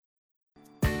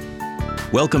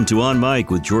Welcome to On Mic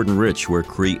with Jordan Rich, where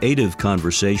creative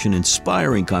conversation,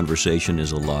 inspiring conversation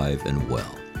is alive and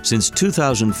well. Since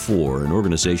 2004, an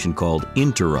organization called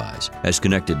Interrise has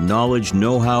connected knowledge,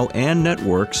 know-how, and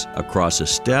networks across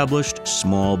established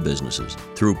small businesses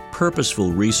through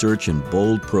purposeful research and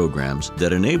bold programs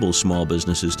that enable small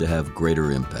businesses to have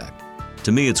greater impact.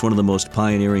 To me, it's one of the most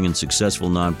pioneering and successful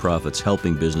nonprofits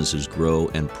helping businesses grow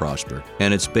and prosper.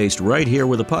 And it's based right here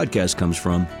where the podcast comes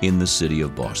from, in the city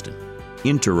of Boston.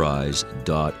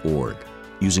 Interrise.org.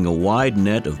 Using a wide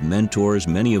net of mentors,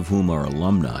 many of whom are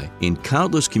alumni, in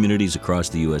countless communities across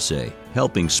the USA,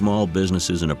 helping small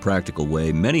businesses in a practical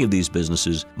way, many of these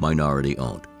businesses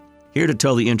minority-owned. Here to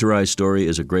tell the Interrise story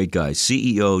is a great guy,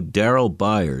 CEO Daryl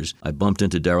Byers. I bumped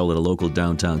into Daryl at a local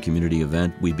downtown community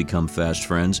event. We've become fast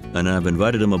friends, and I've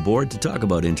invited him aboard to talk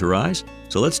about Interrise.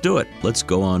 So let's do it. Let's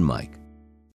go on mic.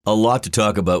 A lot to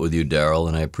talk about with you, Daryl,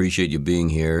 and I appreciate you being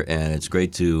here, and it's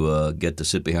great to get to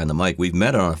sit behind the mic. We've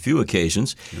met on a few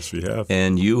occasions. Yes, we have.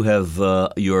 And you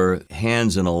have your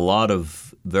hands in a lot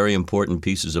of very important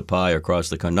pieces of pie across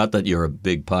the country. Not that you're a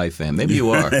big pie fan. Maybe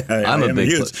you are. I'm a big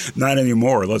huge. Not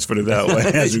anymore. Let's put it that way.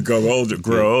 As you grow older.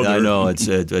 I know.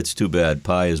 It's too bad.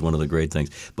 Pie is one of the great things.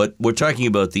 But we're talking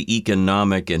about the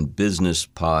economic and business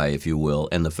pie, if you will,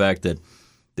 and the fact that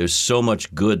there's so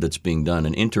much good that's being done,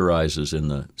 and Interrise is in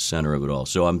the center of it all.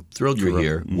 So I'm thrilled you're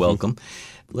here. Mm-hmm. Welcome.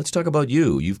 Let's talk about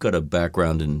you. You've got a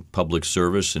background in public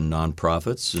service and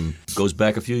nonprofits, and goes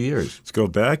back a few years. Let's go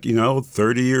back,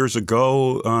 30 years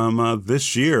ago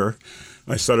this year,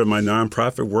 I started my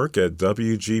nonprofit work at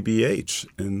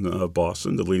WGBH in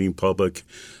Boston, the leading public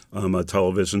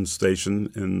television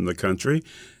station in the country.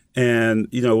 And,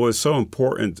 what was so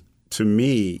important to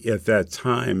me at that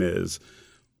time is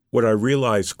what I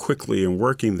realized quickly in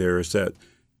working there is that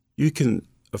you can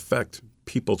affect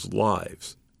people's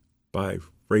lives by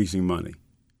raising money.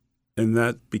 And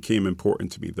that became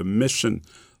important to me. The mission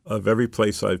of every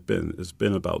place I've been has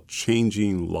been about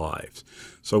changing lives.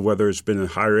 So whether it's been in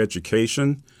higher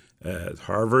education at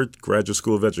Harvard Graduate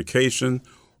School of Education,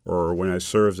 or when I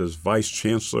served as Vice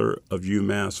Chancellor of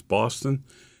UMass Boston,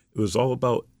 it was all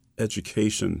about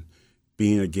education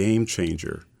being a game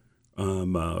changer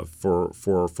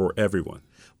for everyone.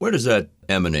 Where does that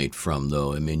emanate from,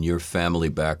 though? I mean, your family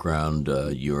background,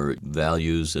 your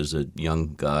values as a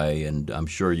young guy, and I'm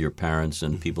sure your parents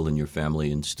and people in your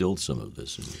family instilled some of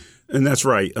this in you. And that's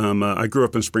right. I grew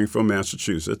up in Springfield,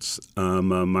 Massachusetts.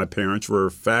 My parents were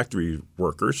factory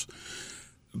workers,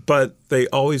 but they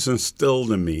always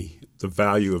instilled in me the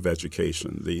value of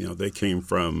education. They came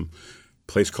from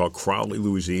a place called Crowley,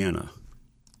 Louisiana,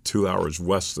 2 hours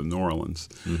west of New Orleans.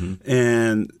 Mm-hmm.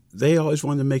 And they always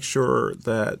wanted to make sure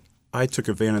that I took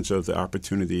advantage of the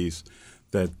opportunities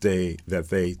that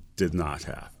they did not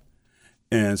have.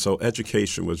 And so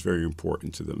education was very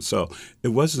important to them. So it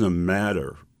wasn't a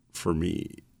matter for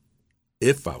me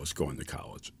if I was going to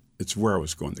college. It's where I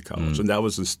was going to college. And that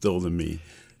was instilled in me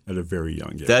at a very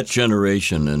young age. That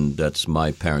generation, and that's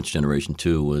my parents' generation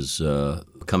too, was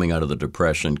coming out of the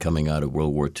Depression, coming out of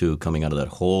World War II, coming out of that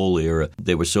whole era.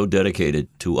 They were so dedicated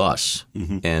to us,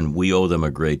 and we owe them a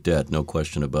great debt, no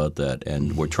question about that.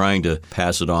 And we're trying to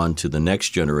pass it on to the next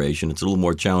generation. It's a little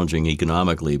more challenging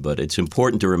economically, but it's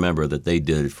important to remember that they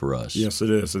did it for us. Yes,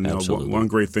 it is. And one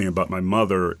great thing about my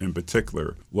mother in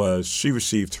particular was she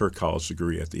received her college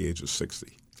degree at the age of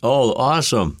 60. Oh,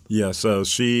 awesome. Yeah, so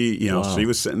she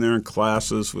was sitting there in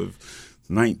classes with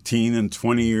 19 and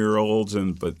 20-year-olds,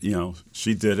 but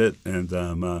she did it, and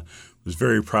was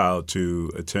very proud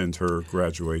to attend her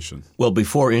graduation. Well,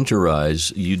 before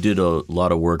Interrise, you did a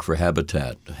lot of work for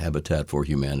Habitat for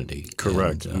Humanity.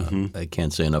 Correct. And, I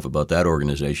can't say enough about that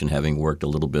organization, having worked a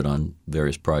little bit on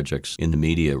various projects in the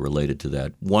media related to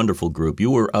that. Wonderful group.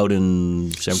 You were out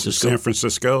in San Francisco? San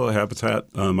Francisco,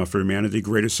 Habitat for Humanity,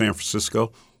 Greater San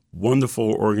Francisco.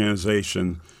 Wonderful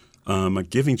organization,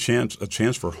 giving a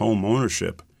chance for home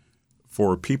ownership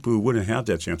for people who wouldn't have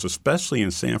that chance, especially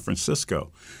in San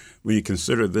Francisco. When you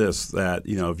consider this, that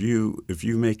if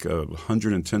you make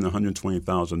 $110,000 to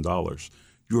 $120,000,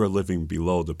 you are living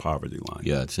below the poverty line.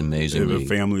 Yeah, it's amazing. A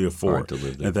family of four, hard to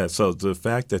live there. And so the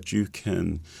fact that you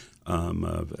can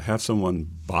have someone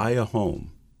buy a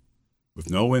home with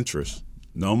no interest,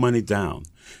 no money down,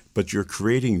 but you're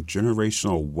creating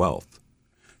generational wealth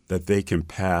that they can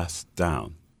pass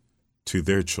down to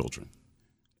their children.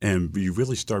 And you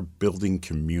really start building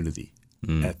community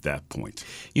at that point.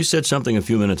 You said something a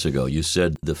few minutes ago. You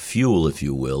said the fuel, if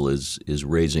you will, is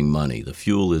raising money. The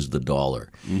fuel is the dollar.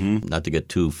 Not to get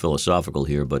too philosophical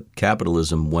here, but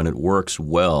capitalism, when it works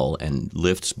well and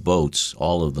lifts boats,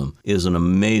 all of them, is an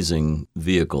amazing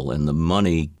vehicle, and the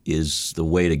money is the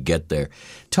way to get there.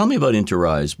 Tell me about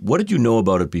Interrise. What did you know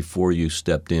about it before you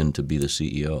stepped in to be the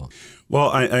CEO?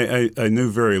 Well, I knew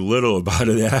very little about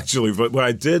it, actually, but what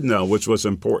I did know, which was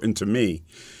important to me,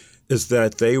 is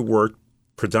that they worked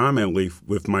predominantly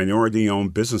with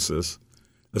minority-owned businesses,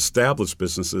 established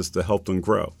businesses, to help them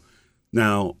grow.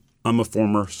 Now, I'm a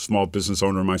former small business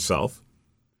owner myself.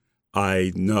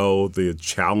 I know the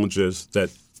challenges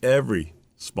that every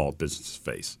small business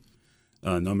face,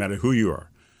 no matter who you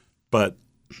are. But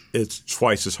it's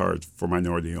twice as hard for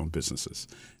minority-owned businesses.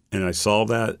 And I saw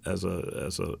that as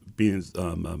a being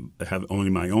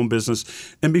owning my own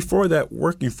business, and before that,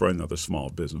 working for another small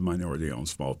business, minority-owned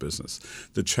small business.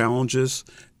 The challenges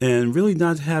and really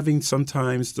not having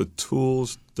sometimes the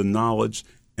tools, the knowledge,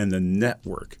 and the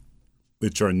network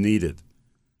which are needed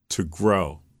to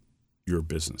grow your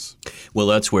business. Well,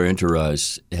 that's where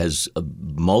Interrise has a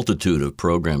multitude of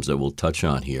programs that we'll touch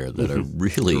on here that are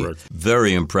really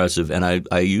very impressive. And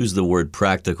I use the word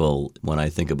practical when I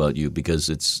think about you because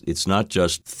it's not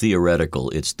just theoretical.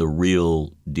 It's the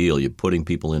real deal. You're putting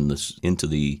people into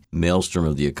the maelstrom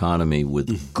of the economy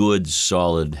with good,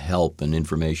 solid help and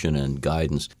information and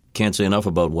guidance. Can't say enough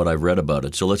about what I've read about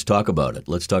it. So let's talk about it.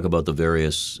 Let's talk about the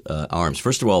various arms.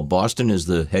 First of all, Boston is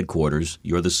the headquarters.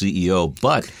 You're the CEO.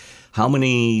 But how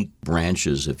many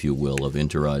branches, if you will, of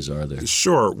Interrise are there?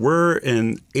 Sure. We're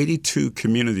in 82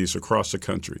 communities across the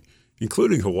country,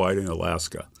 including Hawaii and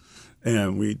Alaska.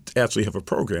 And we actually have a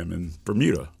program in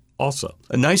Bermuda also.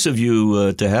 Nice of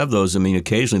you to have those. I mean,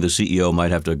 occasionally the CEO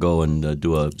might have to go and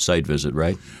do a site visit,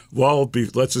 right? Well,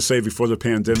 let's just say before the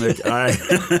pandemic,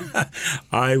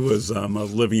 I was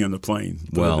living on the plane,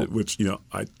 which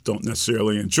I don't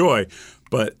necessarily enjoy,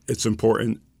 but it's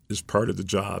important, it's part of the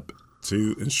job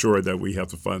to ensure that we have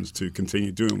the funds to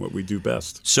continue doing what we do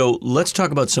best. So let's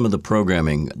talk about some of the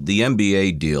programming. The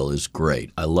MBA deal is great.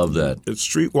 I love that. It's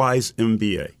Streetwise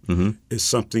MBA. It's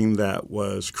something that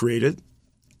was created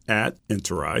at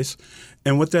Interrise.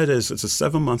 And what that is, it's a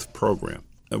 7-month program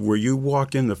where you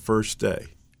walk in the first day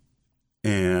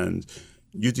and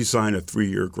you design a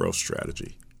 3-year growth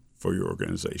strategy for your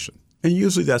organization. And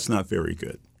usually that's not very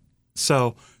good.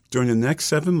 So during the next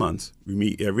 7 months, we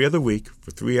meet every other week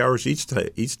for 3 hours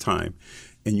each time,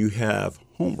 and you have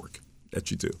homework that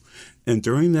you do. And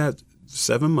during that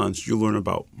 7 months, you learn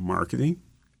about marketing,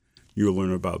 you'll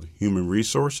learn about human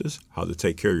resources, how to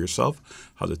take care of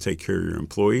yourself, how to take care of your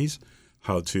employees,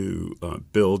 how to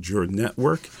build your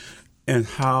network, and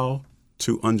how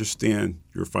to understand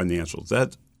your financials.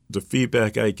 That's the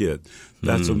feedback I get.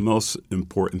 That's the most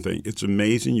important thing. It's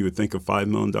amazing. You would think a $5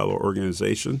 million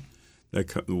organization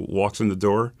that walks in the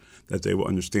door, that they will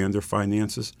understand their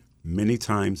finances. Many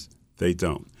times they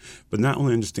don't. But not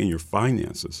only understand your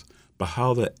finances, but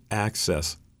how to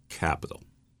access capital.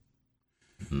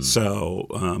 So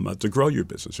to grow your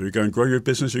business, or you're going to grow your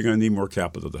business, you're going to need more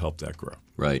capital to help that grow.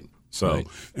 Right. So,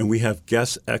 and we have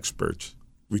guest experts.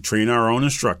 We train our own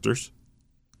instructors,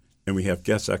 and we have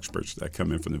guest experts that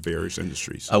come in from the various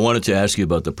industries. I wanted to ask you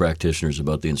about the practitioners,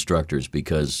 about the instructors,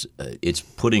 because it's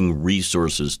putting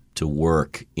resources to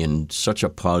work in such a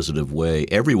positive way.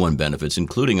 Everyone benefits,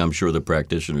 including, I'm sure, the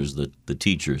practitioners, the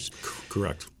teachers.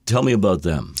 Correct. Tell me about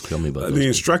them. Tell me about the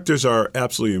instructors are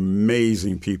absolutely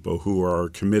amazing people who are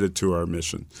committed to our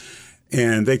mission.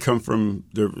 And they come from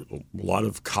a lot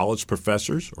of college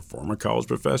professors or former college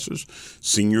professors,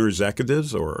 senior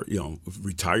executives or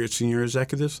retired senior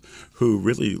executives who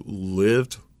really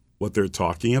lived what they're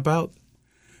talking about.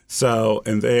 So,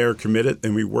 and they are committed,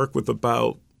 and we work with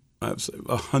about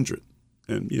 100.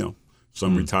 And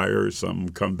some retire, some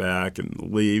come back and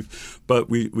leave, but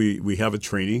we have a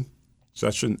training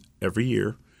session every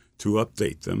year to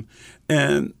update them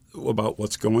and about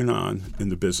what's going on in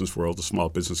the business world, the small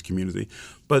business community.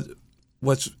 But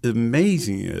what's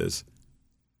amazing is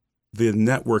the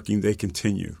networking they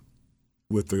continue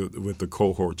with the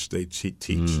cohorts they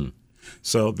teach.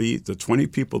 So the 20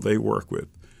 people they work with,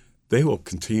 they will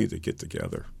continue to get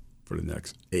together for the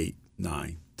next 8,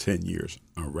 9, 10 years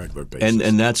on a regular basis.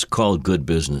 And that's called good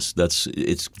business.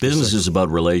 Business is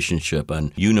about relationship,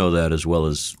 and you know that as well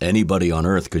as anybody on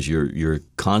earth because you're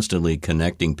constantly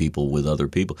connecting people with other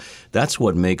people. That's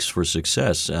what makes for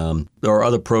success. There are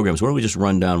other programs. Why don't we just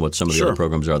run down what some of the other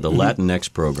programs are? The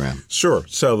Latinx program. Sure.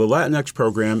 So the Latinx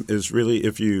program is really,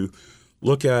 if you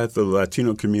look at the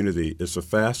Latino community, it's the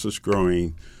fastest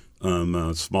growing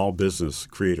small business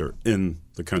creator in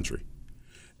the country.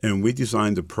 And we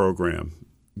designed a program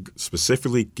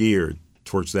specifically geared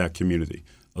towards that community,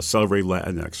 Accelerate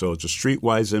Latinx. So it's a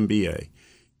streetwise MBA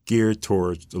geared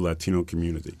towards the Latino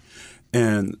community.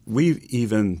 And we've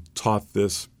even taught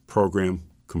this program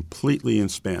completely in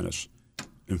Spanish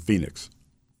in Phoenix,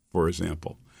 for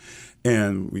example.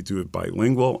 And we do it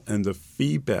bilingual, and the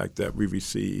feedback that we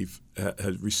received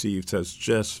has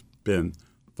just been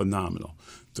phenomenal.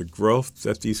 The growth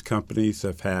that these companies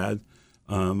have had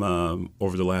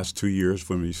over the last 2 years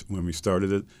when we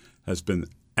started it has been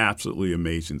absolutely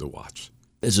amazing to watch.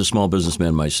 As a small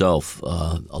businessman myself,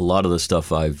 a lot of the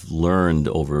stuff I've learned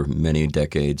over many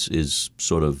decades is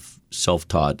sort of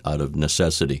self-taught out of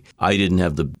necessity. I didn't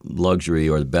have the luxury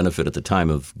or the benefit at the time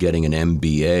of getting an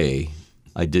MBA.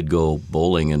 I did go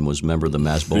bowling and was a member of the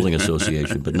Mass Bowling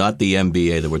Association, but not the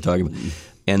MBA that we're talking about.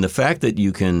 And the fact that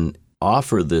you can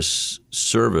offer this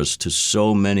service to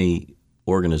so many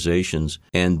organizations,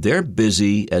 and they're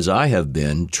busy, as I have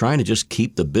been, trying to just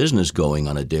keep the business going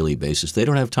on a daily basis. They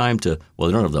don't have time to, well,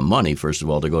 they don't have the money, first of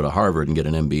all, to go to Harvard and get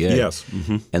an MBA. Yes.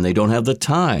 Mm-hmm. And they don't have the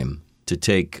time to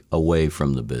take away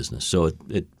from the business. So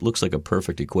it looks like a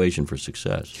perfect equation for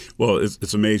success. Well,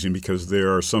 it's amazing because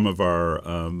there are some of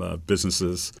our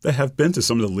businesses that have been to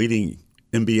some of the leading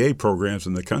MBA programs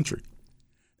in the country.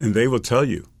 And they will tell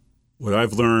you what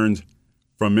I've learned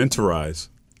from Enterprise,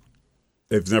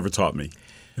 they've never taught me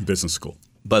in business school.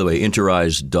 By the way,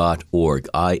 Enterprise.org,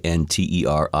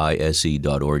 Interise.org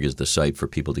is the site for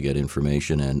people to get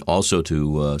information and also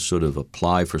to sort of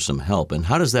apply for some help. And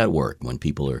how does that work when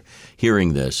people are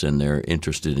hearing this and they're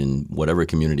interested in whatever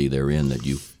community they're in that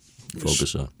you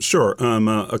focus on? Sure.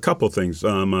 A couple of things.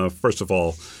 First of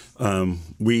all,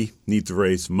 we need to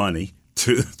raise money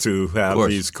to have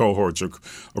these cohorts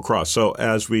across. So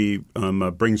as we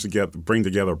bring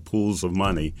together pools of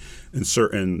money in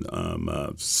certain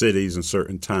cities and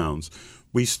certain towns,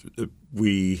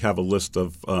 we have a list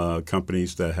of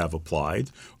companies that have applied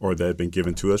or that have been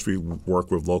given to us. We work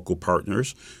with local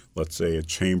partners, let's say a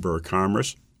chamber of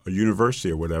commerce, a university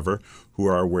or whatever, who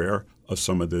are aware of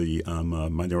some of the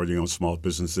minority-owned small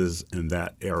businesses in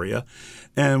that area.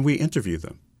 And we interview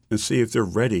them and see if they're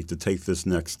ready to take this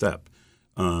next step.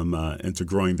 Into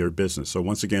growing their business. So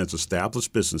once again, it's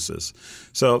established businesses.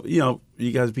 So,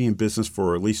 you guys be in business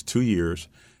for at least 2 years,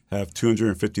 have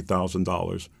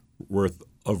 $250,000 worth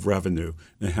of revenue,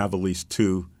 and have at least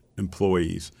 2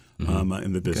 employees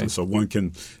in the business. Okay. So one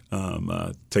can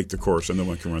take the course and then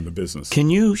one can run the business.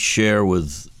 Can you share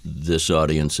with this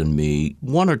audience and me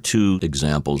 1 or 2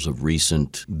 examples of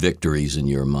recent victories in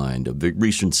your mind, of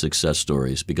recent success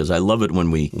stories? Because I love it when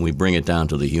we bring it down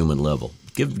to the human level.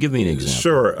 Give me an example.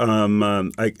 Sure.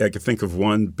 I can think of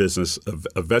one business,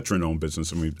 a veteran-owned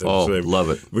business, and love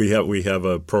it. We have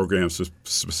a program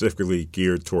specifically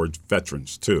geared towards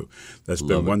veterans too. That's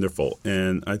been wonderful.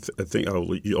 And I think I'll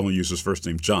only use his first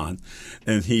name, John,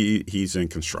 and he's in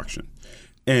construction.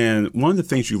 And one of the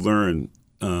things you learn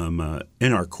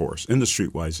in our course, in the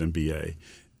Streetwise MBA,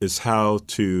 is how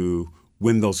to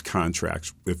win those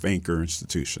contracts with anchor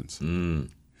institutions.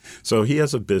 So he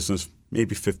has a business,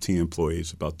 maybe 15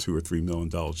 employees, about $2 or $3 million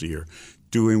a year,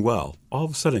 doing well. All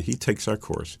of a sudden, he takes our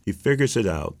course. He figures it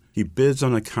out. He bids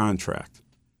on a contract.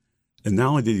 And not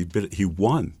only did he bid it, he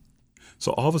won.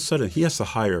 So all of a sudden, he has to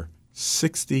hire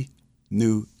 60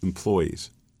 new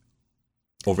employees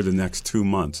over the next 2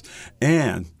 months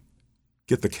and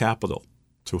get the capital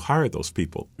to hire those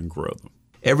people and grow them.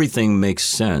 Everything makes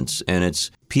sense, and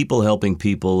it's people helping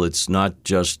people. It's not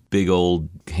just big old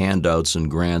handouts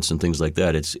and grants and things like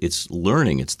that. It's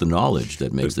learning. It's the knowledge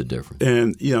that makes the difference.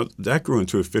 And, that grew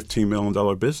into a $15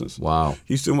 million business. Wow.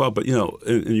 He's doing well. But,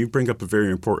 and you bring up a very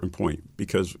important point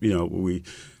because, we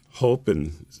hope,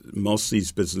 and most of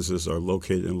these businesses are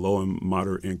located in low and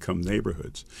moderate income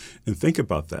neighborhoods. And think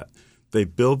about that. They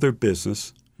build their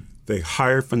business. They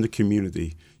hire from the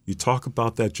community. You talk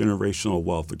about that generational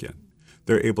wealth again.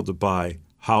 They're able to buy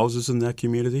houses in that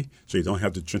community, so you don't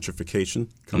have the gentrification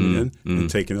coming in and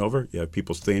taking over. You have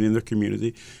people staying in their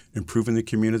community, improving the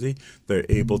community. They're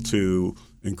able to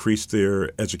increase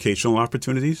their educational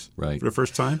opportunities for the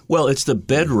first time. Well, it's the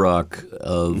bedrock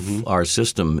of our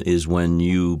system is when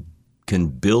you can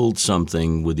build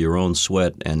something with your own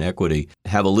sweat and equity,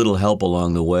 have a little help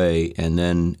along the way, and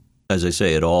then, as I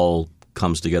say, it all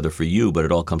comes together for you, but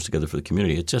it all comes together for the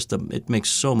community. It makes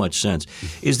so much sense.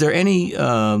 Is there any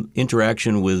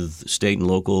interaction with state and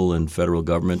local and federal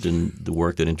government in the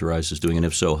work that Enterprise is doing? And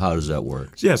if so, how does that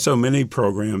work? Yeah, so many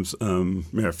programs.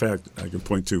 Matter of fact, I can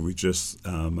point to, we just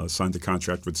signed a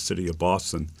contract with the city of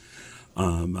Boston.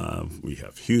 We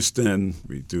have Houston.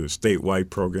 We do a statewide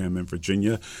program in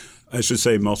Virginia. I should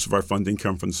say most of our funding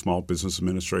comes from the Small Business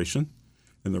Administration,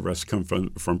 and the rest come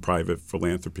from private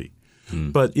philanthropy.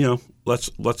 But,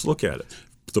 let's look at it.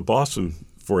 The Boston,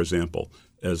 for example,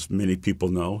 as many people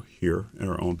know here in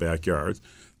our own backyard,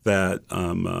 that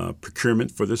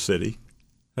procurement for the city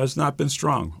has not been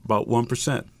strong, about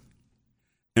 1%.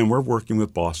 And we're working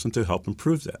with Boston to help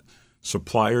improve that.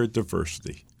 Supplier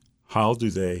diversity. How do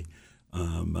they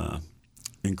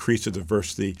increase the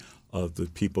diversity of the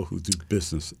people who do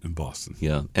business in Boston?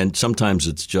 Yeah, and sometimes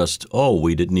it's just,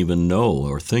 we didn't even know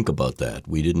or think about that.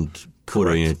 We didn't put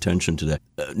any attention to that.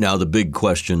 Now, the big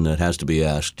question that has to be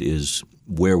asked is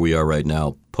where we are right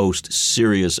now,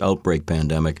 post-serious outbreak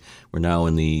pandemic. We're now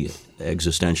in the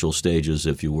existential stages,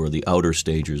 if you were, the outer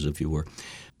stages, if you were.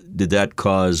 Did that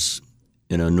cause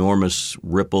an enormous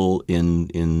ripple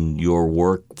in your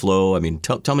workflow? I mean,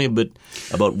 tell me a bit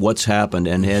about what's happened,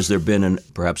 and has there been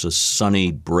perhaps a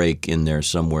sunny break in there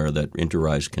somewhere that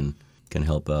Interrise can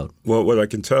help out? Well, what I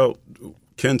can tell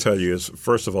you is,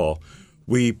 first of all,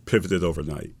 we pivoted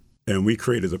overnight, and we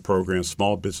created a program,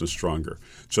 Small Business Stronger.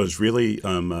 So it's really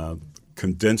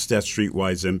condensed that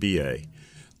streetwise MBA,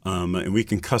 and we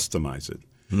can customize it.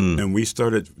 And we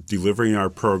started delivering our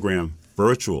program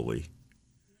virtually.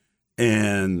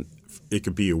 And it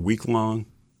could be a week long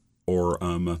or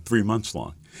 3 months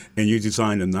long. And you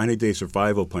design a 90-day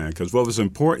survival plan, because what was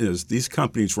important is these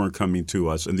companies weren't coming to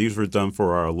us, and these were done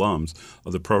for our alums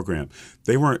of the program.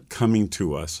 They weren't coming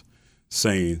to us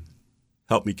saying,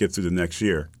 help me get through the next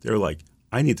year. They were like,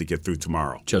 I need to get through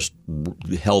tomorrow. Just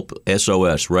help,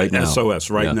 SOS right now. SOS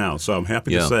right now. So I'm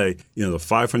happy to say, the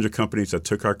 500 companies that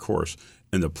took our course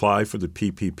and applied for the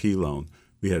PPP loan,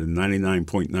 we had a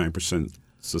 99.9%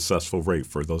 successful rate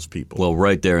for those people. Well,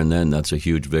 right there and then, that's a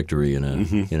huge victory in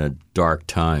a dark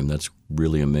time. That's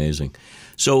really amazing.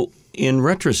 So, in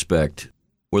retrospect,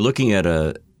 we're looking at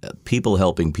a people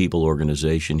helping people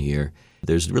organization here.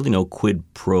 There's really no quid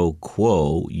pro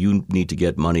quo. You need to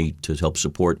get money to help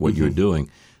support what you're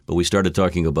doing. But we started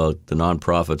talking about the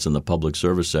nonprofits and the public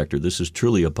service sector. This is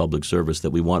truly a public service that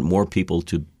we want more people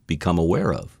to become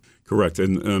aware of. Correct.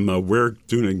 And we're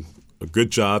doing a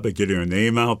good job at getting our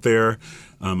name out there,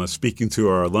 speaking to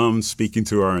our alums, speaking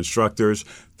to our instructors.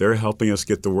 They're helping us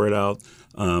get the word out.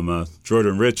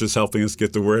 Jordan Rich is helping us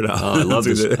get the word out. Oh, I love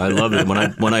this. I love it.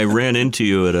 When I ran into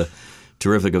you at a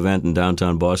terrific event in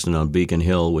downtown Boston on Beacon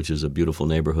Hill, which is a beautiful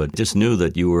neighborhood, just knew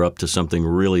that you were up to something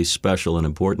really special and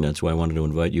important. That's why I wanted to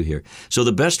invite you here. So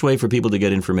the best way for people to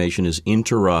get information is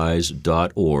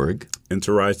interrise.org.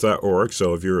 Interrise.org.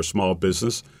 So if you're a small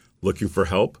business looking for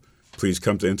help, please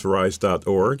come to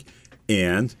interrise.org.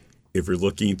 And if you're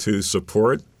looking to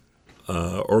support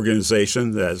an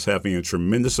organization that is having a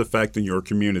tremendous effect in your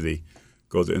community,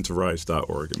 go to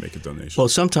interrise.org and make a donation. Well,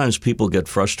 sometimes people get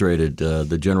frustrated,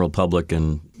 the general public,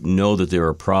 and know that there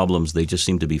are problems. They just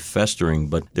seem to be festering.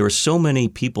 But there are so many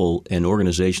people and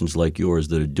organizations like yours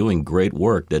that are doing great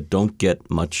work that don't get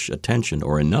much attention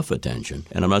or enough attention.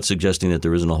 And I'm not suggesting that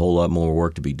there isn't a whole lot more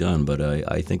work to be done, but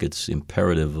I think it's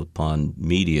imperative upon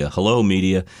media,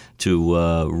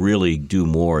 to really do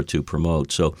more to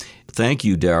promote. So thank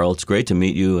you, Darryl. It's great to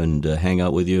meet you and hang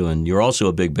out with you. And you're also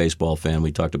a big baseball fan.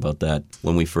 We talked about that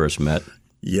when we first met.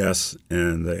 Yes,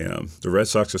 and the Red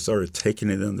Sox have started taking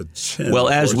it in the chin. Well,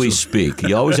 as we speak,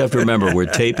 you always have to remember we're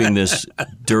taping this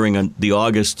during the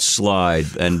August slide,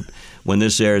 and when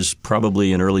this airs,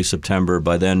 probably in early September,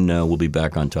 by then we'll be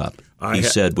back on top. He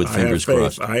said with fingers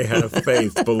crossed. I have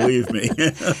faith, believe me.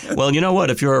 Well, you know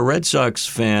what? If you're a Red Sox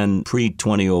fan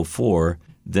pre-2004,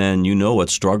 then you know what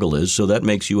struggle is, so that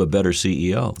makes you a better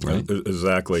CEO, right?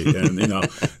 Exactly. And,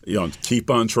 keep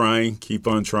on trying, keep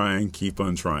on trying, keep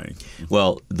on trying.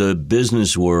 Well, the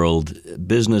business world,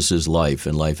 business is life,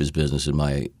 and life is business in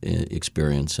my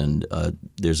experience. And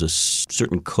there's a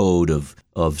certain code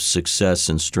of success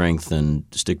and strength and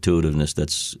stick-to-itiveness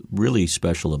that's really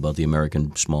special about the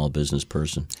American small business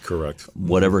person. Correct.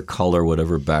 Whatever color,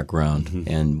 whatever background,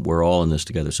 and we're all in this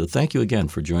together. So thank you again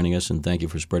for joining us, and thank you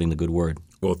for spreading the good word.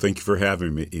 Well, thank you for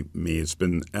having me. It's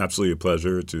been absolutely a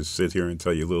pleasure to sit here and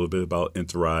tell you a little bit about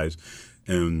Interrise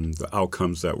and the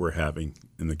outcomes that we're having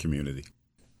in the community.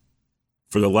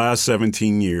 For the last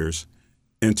 17 years,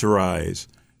 Interrise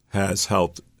has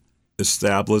helped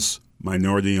establish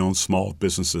minority-owned small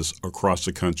businesses across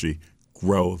the country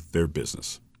grow their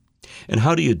business. And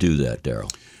how do you do that,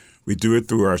 Darryl? We do it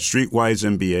through our Streetwise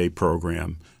MBA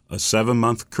program, a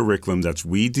 7-month curriculum that's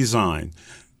we design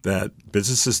that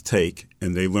businesses take,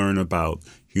 and they learn about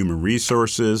human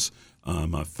resources,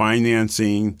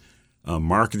 financing,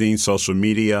 marketing, social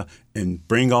media, and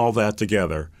bring all that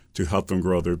together to help them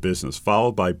grow their business,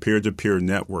 followed by peer-to-peer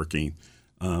networking,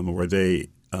 where they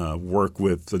work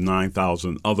with the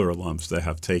 9,000 other alums that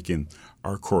have taken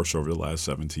our course over the last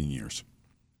 17 years.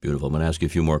 Beautiful. I'm going to ask you a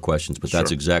few more questions, but that's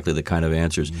Sure. exactly the kind of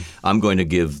answers. I'm going to I'm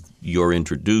going to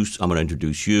introduce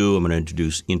you. I'm going to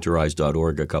introduce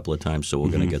Interrise.org a couple of times, so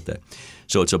we're going to get that.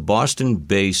 So it's a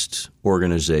Boston-based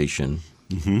organization,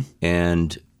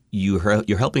 and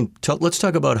you're helping. Let's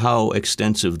talk about how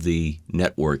extensive the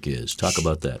network is. Talk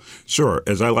about that. Sure.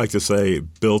 As I like to say,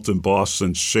 built in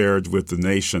Boston, shared with the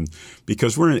nation,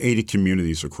 because we're in 80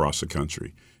 communities across the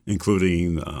country,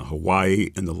 including Hawaii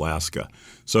and Alaska.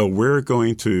 So we're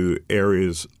going to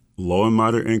areas, low and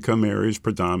moderate income areas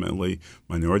predominantly,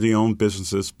 minority-owned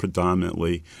businesses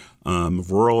predominantly,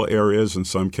 rural areas in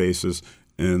some cases,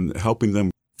 and helping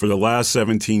them. For the last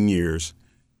 17 years,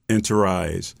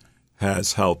 Interrise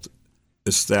has helped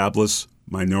establish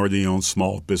minority-owned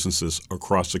small businesses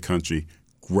across the country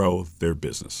grow their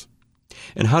business.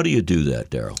 And how do you do that,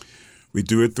 Daryl? We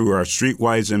do it through our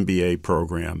Streetwise MBA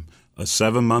program, a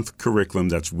 7-month curriculum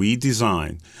that's we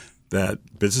design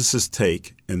that businesses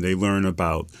take, and they learn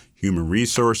about human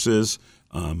resources,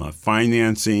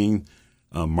 financing,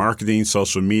 marketing,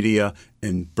 social media,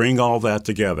 and bring all that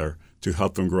together to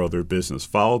help them grow their business,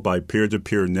 followed by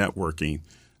peer-to-peer networking,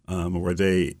 where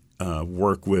they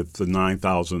work with the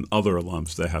 9,000 other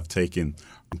alums that have taken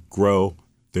grow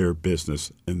their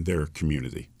business in their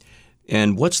community.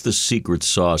 And what's the secret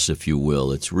sauce, if you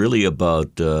will? It's really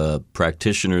about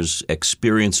practitioners,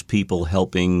 experienced people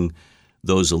helping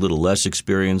those a little less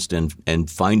experienced and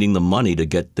finding the money to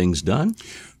get things done?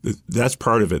 That's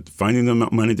part of it, finding the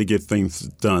money to get things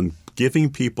done, giving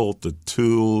people the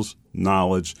tools,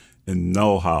 knowledge, and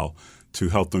know-how to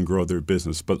help them grow their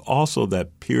business. But also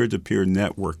that peer-to-peer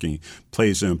networking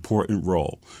plays an important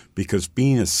role, because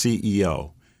being a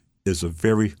CEO is a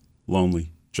very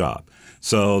lonely job.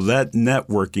 So that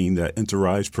networking that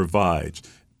Interrise provides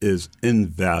is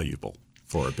invaluable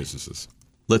for our businesses.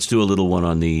 Let's do a little one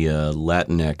on the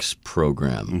Latinx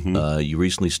program. You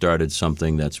recently started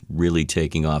something that's really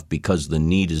taking off because the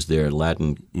need is there.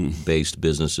 Latin-based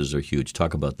businesses are huge.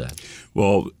 Talk about that.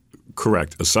 Well,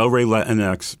 correct. Accelerate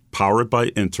Latinx, powered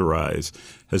by Interrise,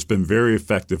 has been very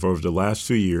effective over the last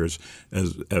 2 years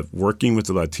at working with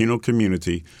the Latino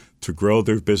community to grow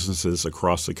their businesses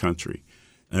across the country.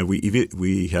 And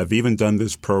we have even done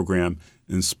this program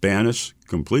in Spanish,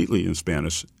 completely in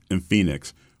Spanish, in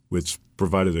Phoenix, which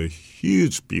provided a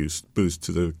huge boost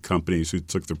to the companies who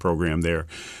took the program there.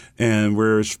 And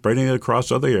we're spreading it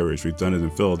across other areas. We've done it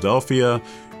in Philadelphia,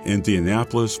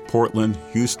 Indianapolis, Portland,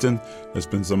 Houston. There's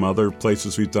been some other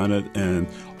places we've done it. And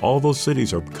all those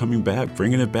cities are coming back,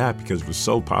 bringing it back because it was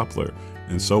so popular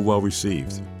and so well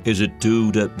received. Is it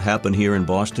due to happen here in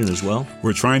Boston as well?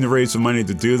 We're trying to raise some money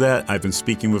to do that. I've been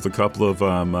speaking with a couple of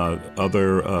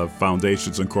other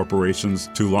foundations and corporations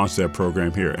to launch that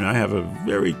program here. And I have a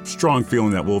very strong feeling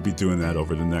that we'll be doing that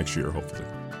over the next year, hopefully.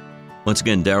 Once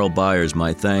again, Daryl Byers,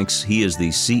 my thanks. He is the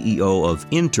CEO of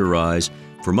Interrise.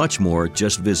 For much more,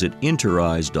 just visit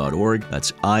Interrise.org.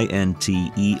 That's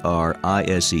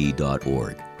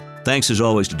INTERISE.org. Thanks as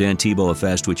always to Dan Tebow of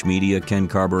Fast Twitch Media, Ken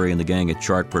Carberry and the gang at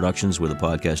Chart Productions, where the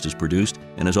podcast is produced.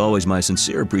 And as always, my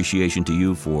sincere appreciation to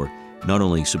you for not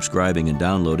only subscribing and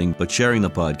downloading, but sharing the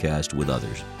podcast with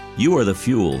others. You are the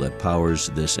fuel that powers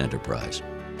this enterprise.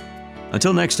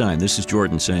 Until next time, this is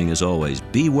Jordan saying, as always,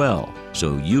 be well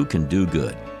so you can do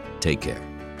good. Take care.